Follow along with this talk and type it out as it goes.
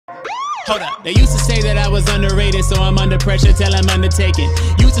Hold up, they used to say that I was underrated, so I'm under pressure till I'm undertaken.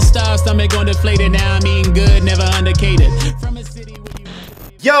 Used to starve, stomach on deflated, now I'm eating good, never undercated. From a city where you...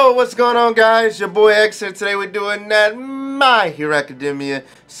 Yo, what's going on, guys? Your boy X here. Today we're doing that My Hero Academia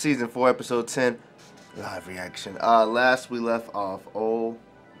Season 4, Episode 10 live reaction. Last we left off, oh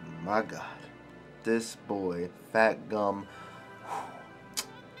my god, this boy, Fat Gum,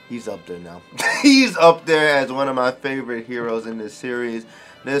 he's up there now. He's up there as one of my favorite heroes in this series.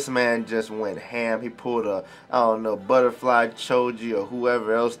 This man just went ham. He pulled a, I don't know, Butterfly Choji or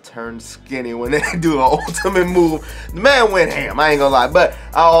whoever else turned skinny when they do an ultimate move. The man went ham, I ain't gonna lie. But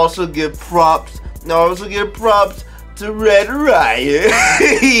I also give props. To Red Riot.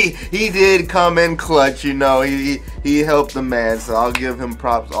 he did come in clutch, you know. He helped the man, so I'll give him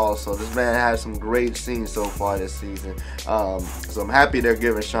props also. This man has some great scenes so far this season. So I'm happy they're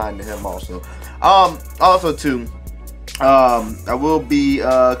giving shine to him also. Also too, I will be,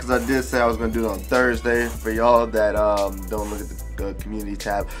 because I did say I was going to do it on Thursday for y'all that don't look at the community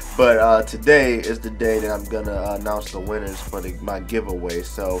tab, but today is the day that I'm going to announce the winners for my giveaway.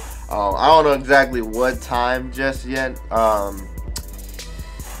 So I don't know exactly what time just yet.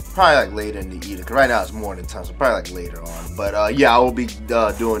 Probably like later in the evening, because right now it's morning time, so probably like later on. But yeah, I will be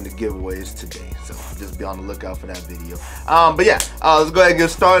doing the giveaways today, so just be on the lookout for that video. But yeah, let's go ahead and get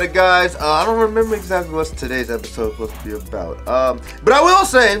started, guys. I don't remember exactly what today's episode is supposed to be about. But I will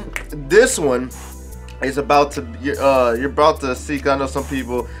say this one is about to you're about to see. I know some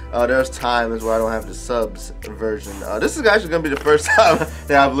people, there's times where I don't have the subs version. This is actually gonna be the first time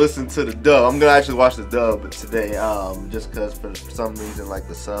that I've listened to the dub. I'm gonna actually watch the dub today, just because for some reason, like,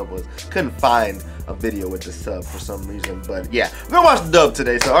 the sub couldn't find a video with the sub for some reason. But yeah, I'm gonna watch the dub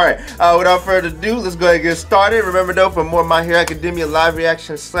today. So alright, without further ado, let's go ahead and get started. Remember though, for more My Hero Academia live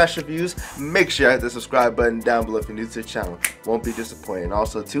reactions / reviews, make sure you hit the subscribe button down below if you're new to the channel. Won't be disappointed. And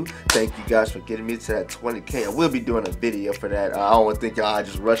also too, thank you guys for getting me to that 20K. I will be doing a video for that. I don't want to think y'all I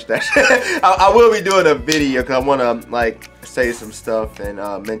just rushed that shit. I will be doing a video because I want to, like, say some stuff and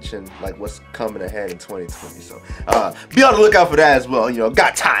mention, like, what's coming ahead in 2020. So be on the lookout for that as well. You know,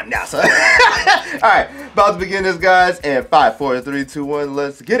 got time now. So alright, about to begin this, guys. And 5, 4, 3, 2, 1,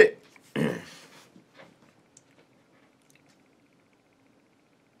 let's get it.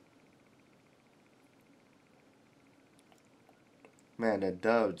 Man, that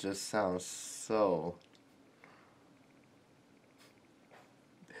dub just sounds so...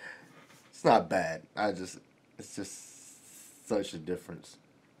 It's not bad. It's just such a difference.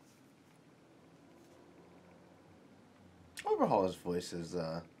 Overall, his voice is,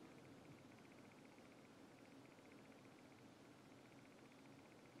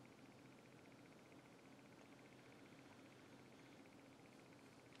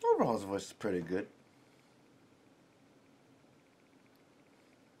 overall, his voice is pretty good.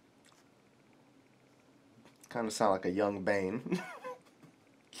 Kind of sound like a young Bane.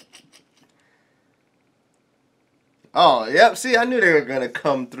 Oh, yep. See, I knew they were gonna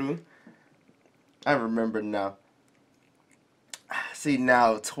come through. I remember now. See,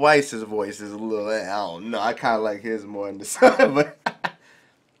 now twice his voice is a little, I don't know. I kind of like his more in the sun, but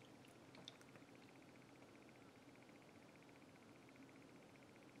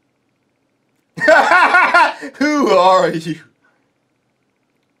who are you?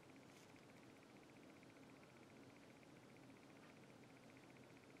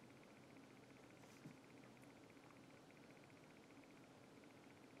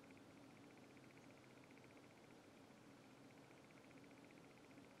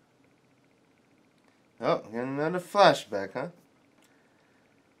 Oh, getting another flashback, huh?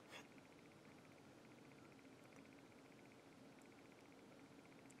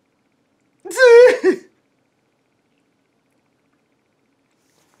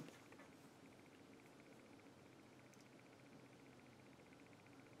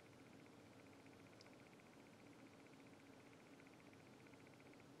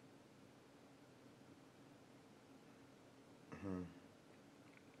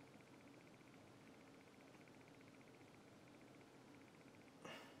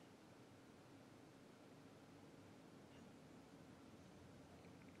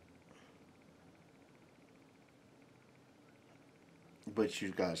 But you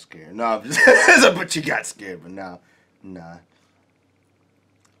got scared. No, I'm just but you got scared, but now, nah.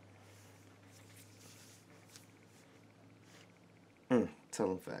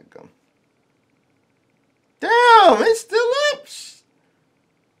 Tell him, Fat Gum. Damn, it's still up.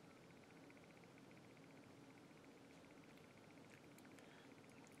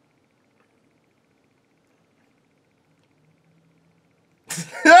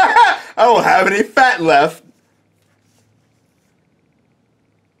 I don't have any fat left.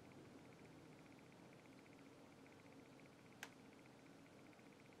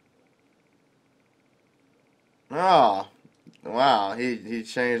 Oh, wow. He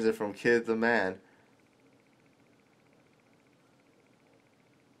changed it from kid to man.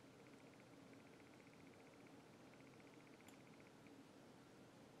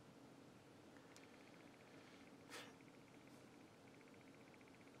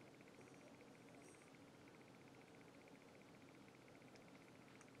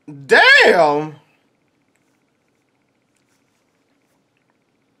 Damn!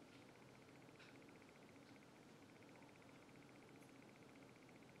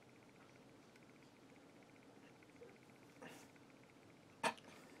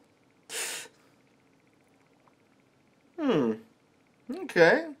 Hmm.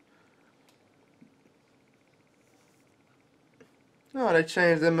 Okay. No, they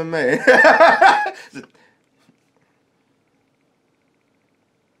changed MMA.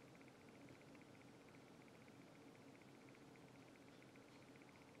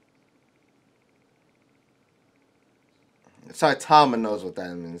 Saitama knows what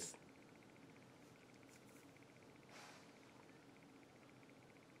that means.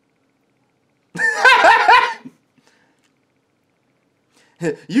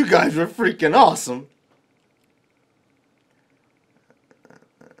 You guys were freaking awesome.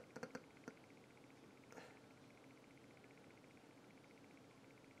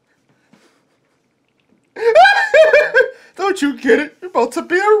 Don't you get it? You're about to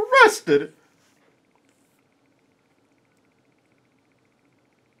be arrested.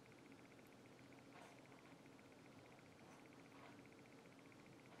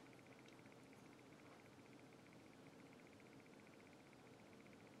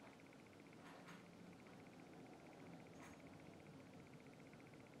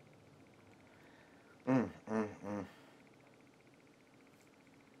 Mm, mm, mm.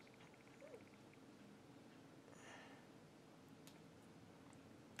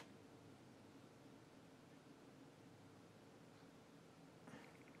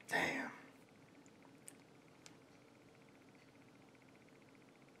 Damn.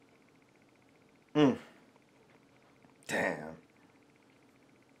 Mm. Damn.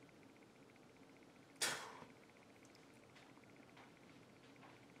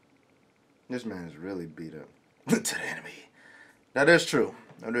 This man is really beat up to the enemy. That is true.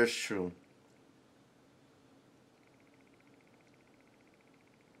 That is true.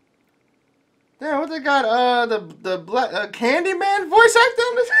 Damn, what they got? The black Candyman voice actor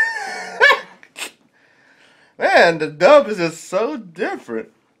on this? Man, the dub is just so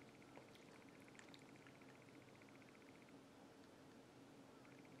different.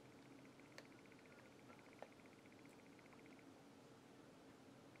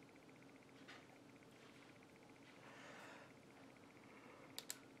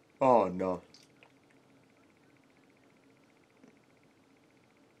 Oh no.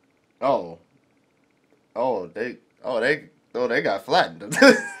 Oh. They got flattened.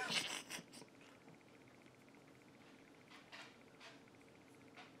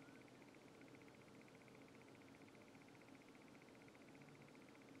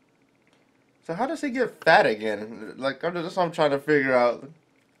 So how does he get fat again? Like that's what I'm trying to figure out.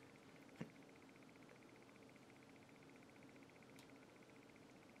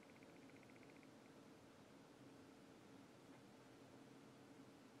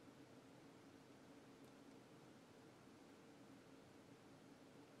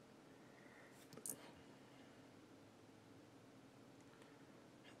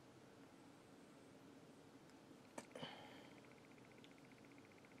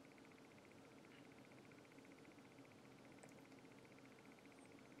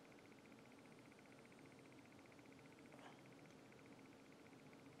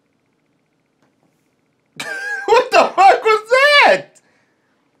 What the fuck was that?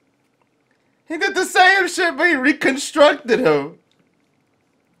 He did the same shit, but he reconstructed him.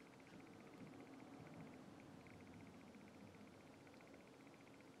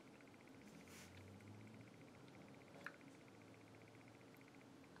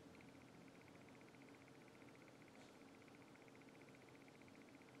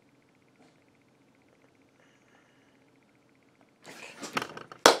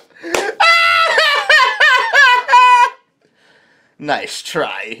 Nice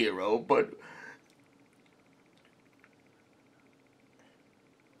try, hero, but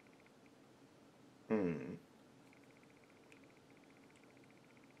hmm.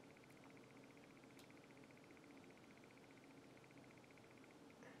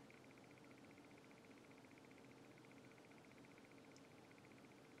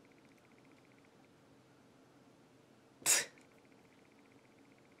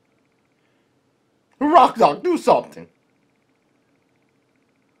 Rock Dog, do something.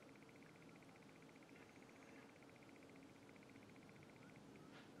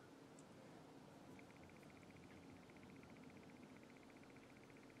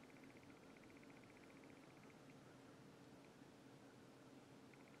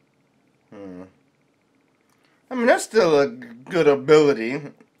 I mean, that's still a good ability.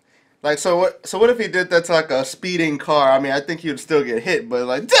 Like, so what? So what if he did that to like a speeding car? I mean, I think he would still get hit, but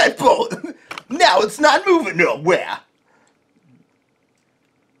like Deadbolt, now it's not moving nowhere.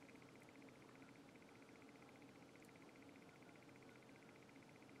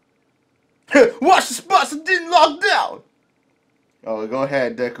 Watch the spots that didn't lock down. Oh, go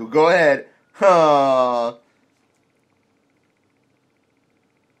ahead, Deku. Go ahead. Huh.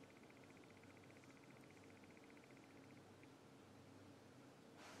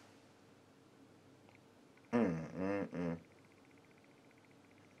 Mm, mm, mm.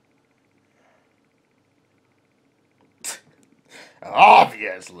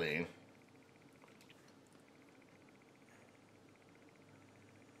 Obviously.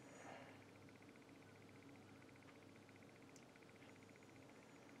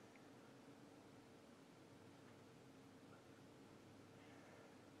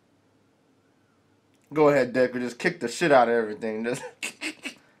 Go ahead, Deku. Just kick the shit out of everything. Just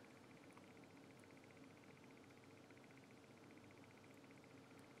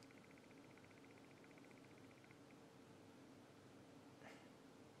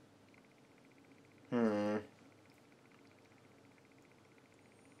hmm.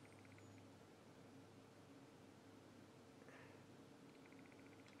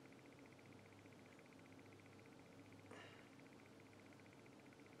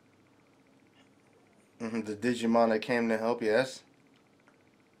 The Digimon that came to help, yes.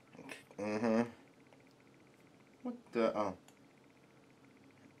 Mm-hmm. What the? Oh.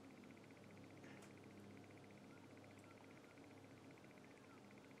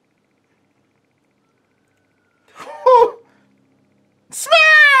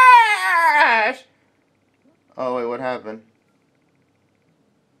 Smash! Oh, wait, what happened?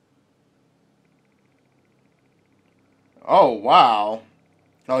 Oh, wow.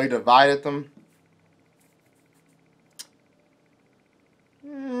 Oh, he divided them?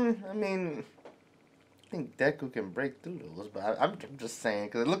 I mean, I think Deku can break through those, but I'm just saying,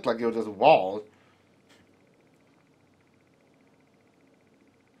 because it looked like it was just walls.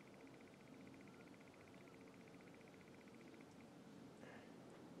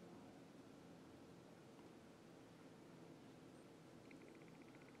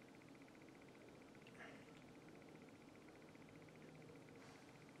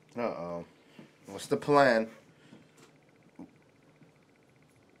 Uh-oh. What's the plan?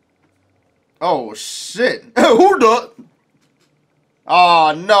 Oh, shit. Who the?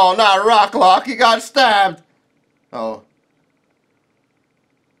 Oh, no, not Rocklock. He got stabbed. Oh.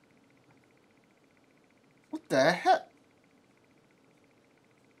 What the heck?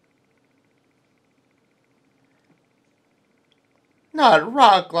 Not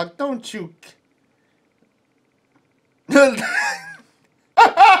Rocklock. Don't you...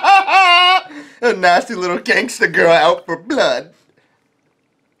 A nasty little gangster girl out for blood.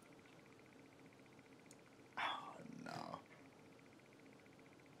 Oh, no.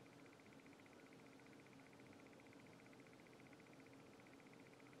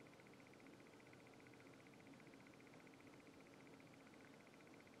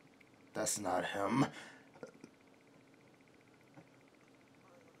 That's not him.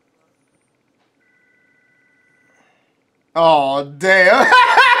 Oh, damn.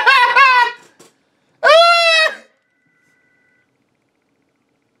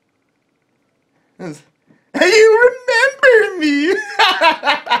 You remember me.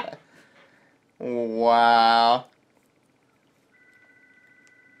 Wow.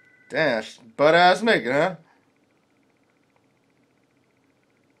 Damn, butt ass nigga, huh?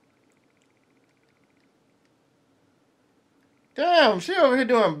 Damn, she over here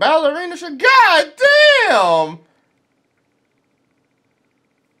doing ballerina shit. God damn!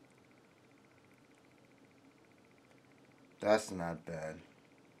 That's not bad.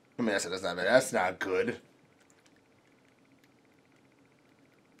 I mean, I said that's not bad. That's not good.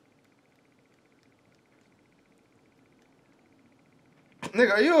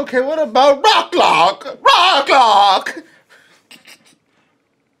 Nigga, are you okay? What about Rocklock? Rocklock!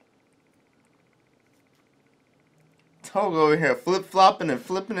 Toga over here flip-flopping and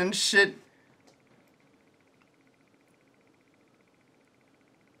flipping and shit.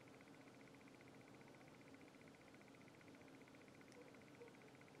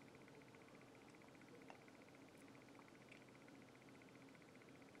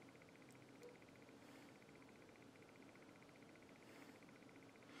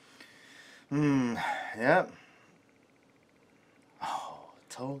 Yep. Oh,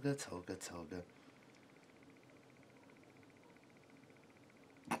 Toga.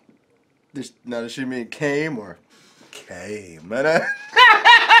 Now does she mean came or came?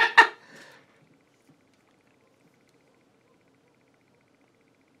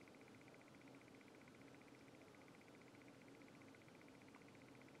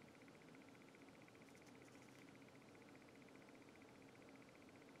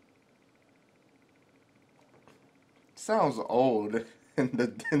 Sounds old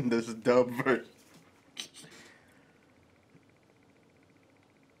in this dub version.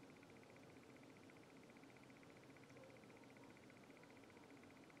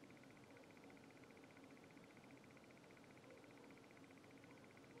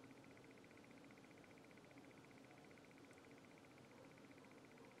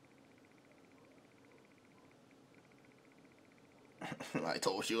 I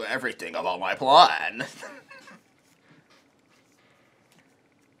told you everything about my plan.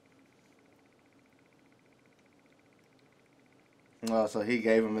 Oh, so he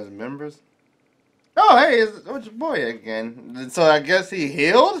gave him his members? Oh, hey, it's your boy again. So I guess he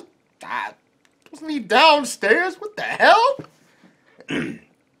healed? Ah, wasn't he downstairs? What the hell?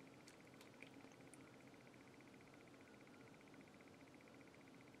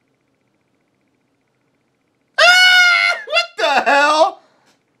 Ah, what the hell?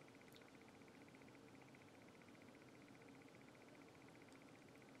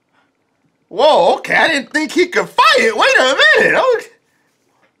 Whoa, okay, I didn't think he could fight it. Wait a minute. Oh.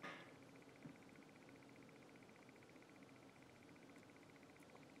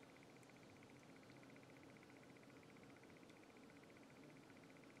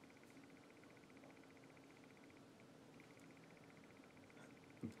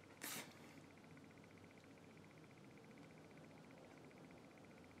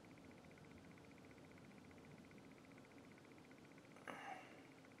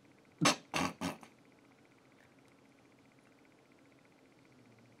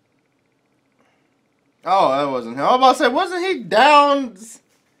 Oh, that wasn't him. I was about to say, wasn't he down?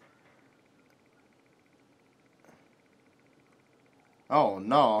 Oh,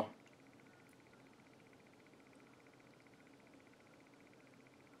 no.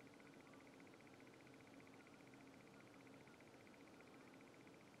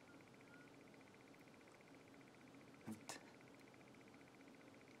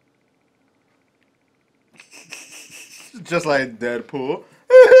 Just like Deadpool.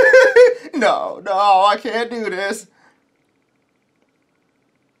 No, I can't do this.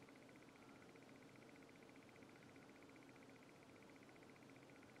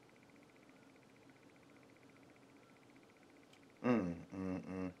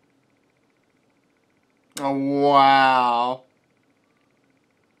 Oh, wow.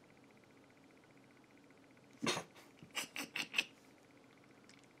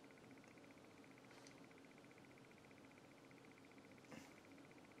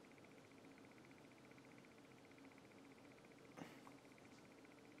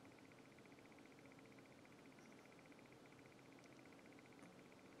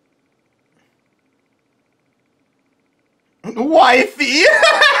 Wifey!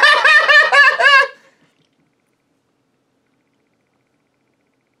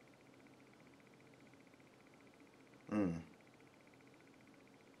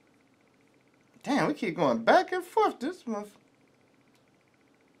 Damn, we keep going back and forth this month.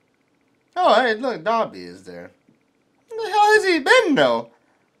 Oh, hey, look, Dobby is there. Where the hell has he been, though?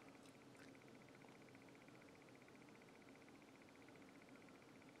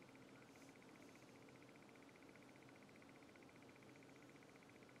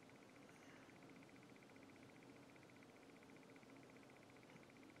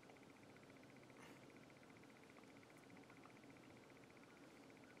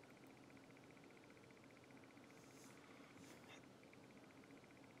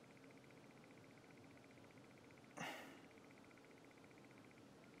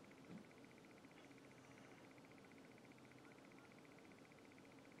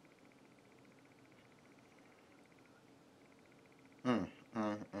 Mm,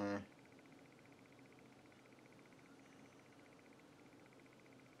 mm, mm.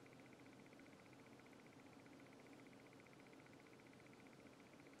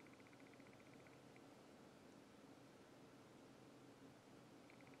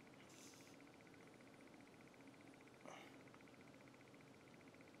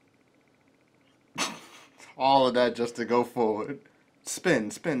 All of that just to go forward. Spin,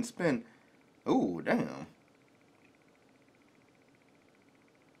 spin, spin. Ooh, damn.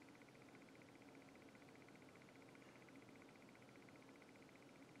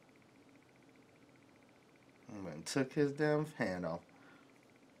 And took his damn hand off.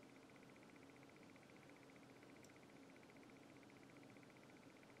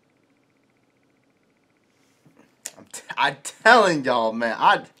 I'm telling y'all, man.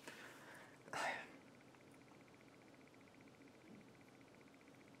 I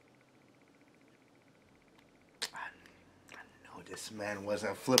know this man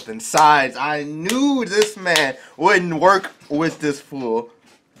wasn't flipping sides. I knew this man wouldn't work with this fool.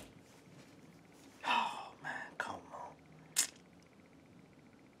 Oh, man, come on.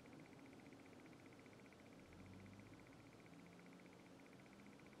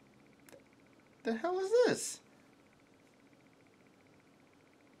 The hell is this?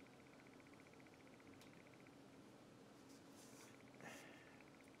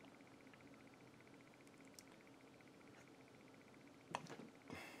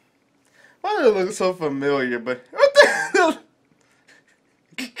 Why does it look so familiar? But what the hell?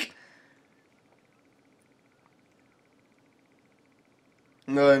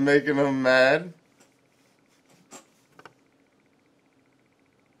 No, they're making him mad.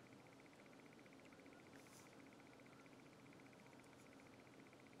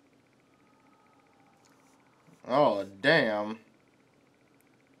 Oh, damn.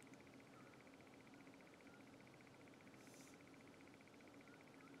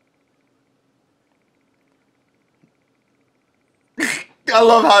 I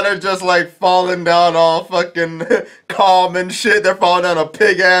love how they're just like falling down all fucking calm and shit. They're falling down a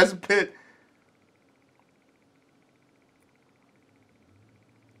pig ass pit.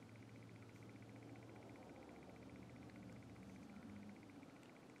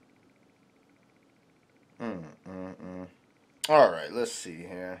 All right, let's see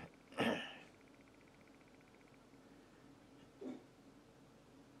here.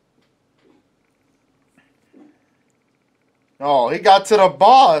 Oh, he got to the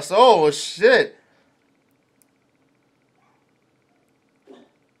boss. Oh, shit.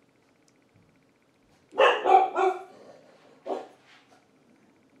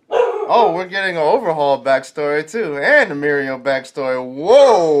 Oh, we're getting an overhaul backstory, too. And a Miriam backstory.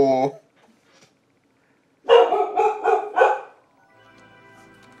 Whoa.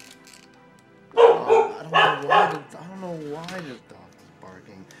 I don't know why this dog is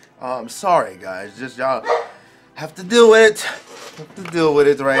barking. Sorry, guys. Just y'all have to deal with it. Have to deal with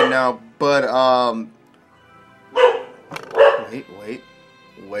it right now. But,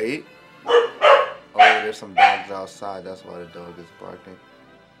 wait. Oh, there's some dogs outside. That's why the dog is barking.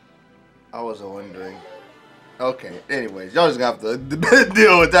 I was wondering. Okay, anyways, y'all just gonna have to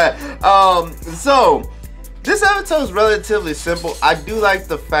deal with that. So this episode is relatively simple. I do like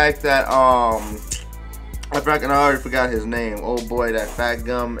the fact that I already forgot his name. Old boy, that Fat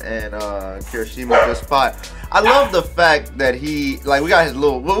Gum and Kirishima just fought. I love the fact that we got a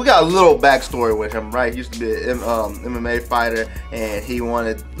little backstory with him, right? He used to be an MMA fighter, and he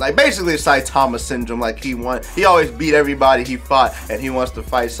wanted, like, basically Saitama syndrome. Like, he always beat everybody he fought, and he wants to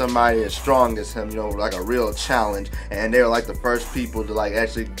fight somebody as strong as him, you know, like a real challenge. And they were like the first people to like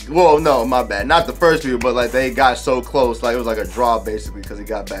actually, well, no, my bad, not the first people, but like they got so close, like it was like a draw basically, because he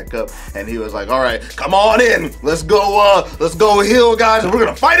got back up, and he was like, all right, come on in, let's go heal, guys, and we're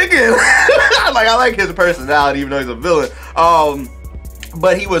gonna fight again. Like, I like his personality, even though he's a villain.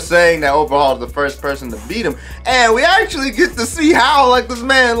 But he was saying that overall the first person to beat him, and we actually get to see how, like, this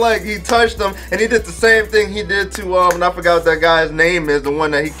man, like, he touched him, and he did the same thing he did to and I forgot what that guy's name is, the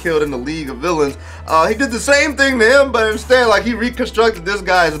one that he killed in the League of Villains. He did the same thing to him, but instead, like, he reconstructed this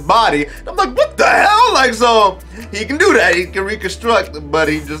guy's body. I'm like, what the hell? Like, so he can do that, he can reconstruct, but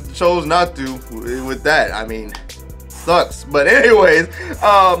he just chose not to with that. I mean, sucks. But anyways,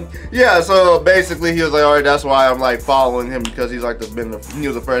 yeah, so basically he was like, all right, that's why I'm like following him, because he's like he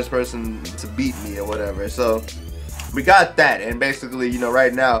was the first person to beat me or whatever. So we got that, and basically, you know,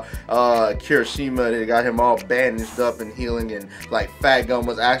 right now Kirishima, they got him all bandaged up and healing, and like Fat Gum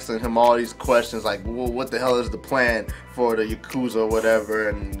was asking him all these questions like, well, what the hell is the plan for the Yakuza or whatever,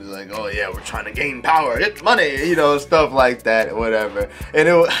 and he's like, oh yeah, we're trying to gain power, it's money, you know, stuff like that or whatever. And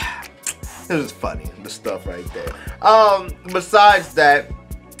it was funny, the stuff right there. Besides that,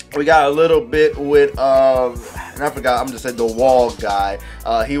 we got a little bit with and I forgot, I'm just saying, the wall guy.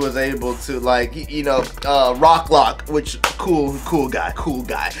 He was able to, like, you know, Rock Lock, which cool guy.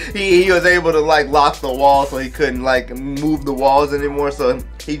 He was able to like lock the wall, so he couldn't like move the walls anymore. So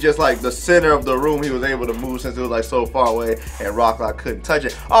he just, like, the center of the room he was able to move, since it was like so far away, and Rock Lock couldn't touch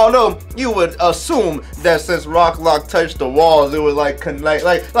it. Although you would assume that since Rock Lock touched the walls, it would like connect.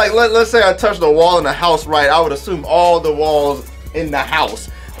 Like let's say I touched the wall in the house, right? I would assume all the walls in the house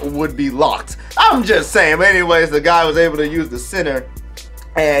would be locked. I'm just saying. But anyways, the guy was able to use the center,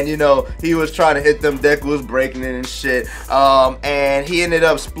 and you know, he was trying to hit them. Deku was breaking it and shit, and he ended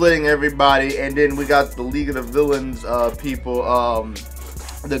up splitting everybody. And then we got the League of the Villains people,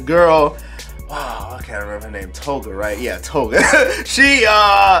 the girl, wow, I can't remember her name. Toga, right? Yeah, Toga. she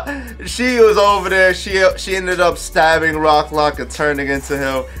was over there. She ended up stabbing Rock Lock and turning into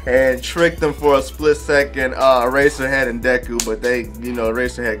him, and tricked them for a split second. Eraserhead and Deku, but they, you know,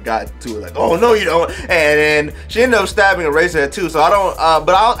 Eraserhead got to it, like, oh no, you don't. And then she ended up stabbing Eraserhead too. So I don't,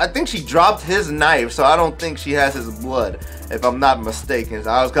 but I think she dropped his knife, so I don't think she has his blood. if I'm not mistaken.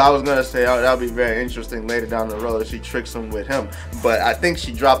 I was gonna say that would be very interesting later down the road if she tricks him with him, but I think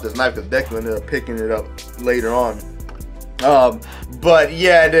she dropped his knife because Deku ended up picking it up later on. But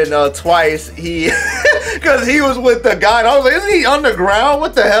yeah, then Twice, he because he was with the guy and I was like, isn't he underground?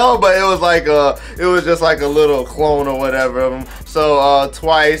 What the hell? But it was like it was just like a little clone or whatever of him. So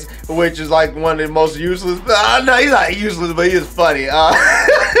Twice, which is like one of the most useless, no, he's not useless, but he is funny.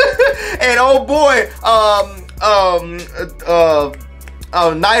 And oh boy,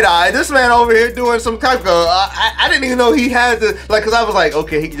 Night Eye, this man over here doing some type of, I didn't even know he had to, like, cause I was like,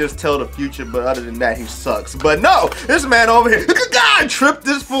 okay, he can just tell the future, but other than that, he sucks. But no, this man over here, God, tripped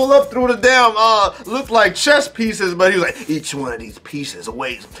this fool up through the damn, looked like chess pieces, but he was like, each one of these pieces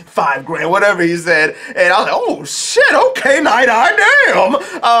weighs 5 grand, whatever he said. And I was like, oh shit, okay, Night Eye,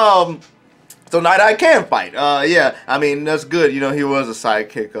 damn. So Night Eye can fight. Yeah, I mean, that's good. You know, he was a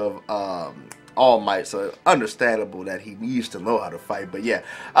sidekick of, All Might, so understandable that he used to know how to fight. But yeah,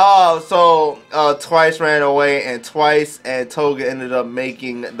 so Twice ran away, and Twice and Toga ended up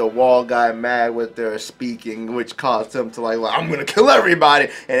making the wall guy mad with their speaking, which caused him to like, well, I'm gonna kill everybody,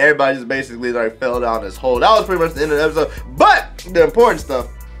 and everybody just basically like fell down this hole. That was pretty much the end of the episode. But the important stuff.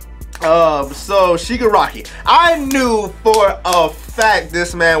 So Shigaraki, I knew for a fact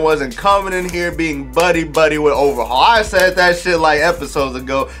this man wasn't coming in here being buddy with Overhaul. I said that shit like episodes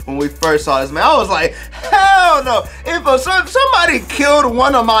ago when we first saw this man. I was like, hell no. If somebody killed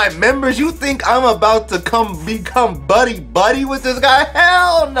one of my members, you think I'm about to become buddy with this guy?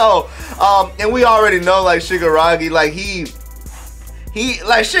 Hell no. And we already know like Shigaraki, like he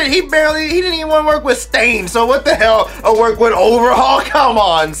didn't even want to work with Stain, so what the hell, work with Overhaul? Come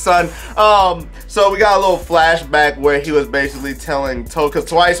on, son. So we got a little flashback where he was basically telling Toga,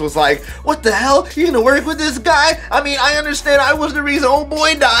 Twice was like, what the hell, you gonna work with this guy? I mean, I understand I was the reason old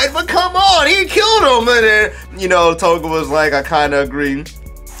boy died, but come on, he killed him. And then, you know, Toga was like, I kind of agree.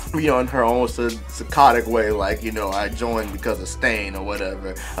 You know, in her own psychotic way, like, you know, I joined because of Stain or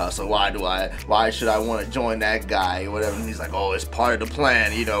whatever, so why should I want to join that guy or whatever? And he's like, oh, it's part of the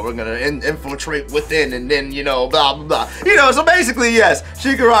plan, you know, we're gonna infiltrate within, and then, you know, blah blah blah, you know. So basically, yes,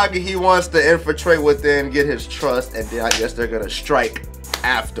 Shigaraki, he wants to infiltrate within, get his trust, and then I guess they're gonna strike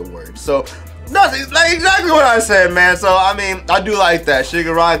afterwards. So nothing, like exactly what I said, man. So I mean, I do like that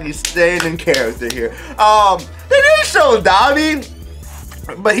Shigaraki staying in character here. They didn't show Dabi,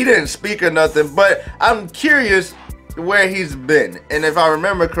 but he didn't speak or nothing. But I'm curious where he's been. And if I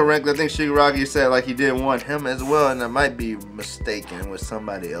remember correctly, I think Shigaraki said like he didn't want him as well. And I might be mistaken with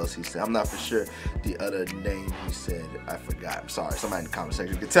somebody else he said. I'm not for sure the other name he said. I forgot. I'm sorry. Somebody in the comment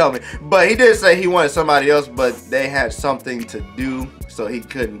section can tell me. But he did say he wanted somebody else, but they had something to do, so he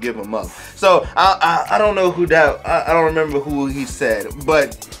couldn't give him up. So I don't know who that, I don't remember who he said.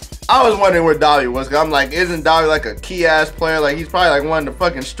 But I was wondering where Dabi was, because I'm like, isn't Dabi like a key ass player? Like, he's probably like one of the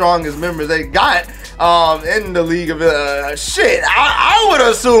fucking strongest members they got in the league of shit. I would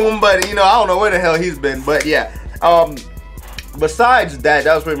assume, but you know, I don't know where the hell he's been. But yeah, besides that,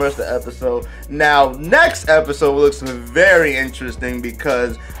 that was pretty much the episode. Now, next episode looks very interesting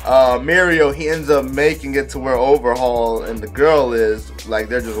because Mirio, he ends up making it to where Overhaul and the girl is. Like,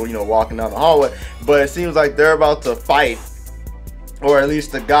 they're just, you know, walking down the hallway. But it seems like they're about to fight. Or at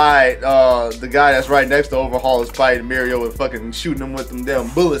least the guy that's right next to Overhaul is fighting Mirio and fucking shooting him with them damn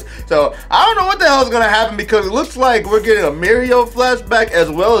bullets. So I don't know what the hell is gonna happen, because it looks like we're getting a Mirio flashback as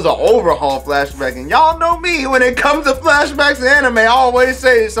well as an Overhaul flashback. And y'all know me, when it comes to flashbacks in anime, I always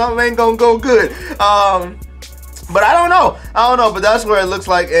say something ain't gonna go good. But I don't know, but that's where it looks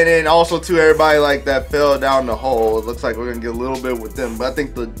like. And then also too, everybody like that fell down the hole, it looks like we're gonna get a little bit with them. But I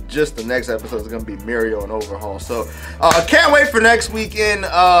think the next episode is gonna be Mirio and Overhaul. So can't wait for next weekend.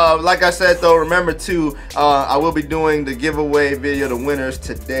 Like I said though, remember too, I will be doing the giveaway video, the winners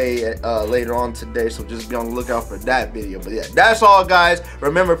today, later on today. So just be on the lookout for that video. But yeah, that's all guys.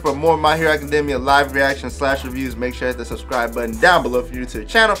 Remember, for more My Hero Academia live reactions / reviews, make sure to hit the subscribe button down below if you're new to the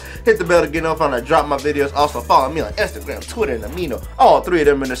channel. Hit the bell to get notified when I drop my videos. Also follow me on Instagram, Twitter, and Amino. All 3 of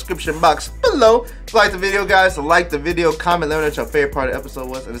them in the description box below. If you like the video, guys, so like the video, comment, let me know what your favorite part of the episode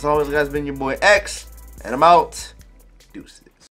was. And as always, guys, been your boy X, and I'm out. Deuces.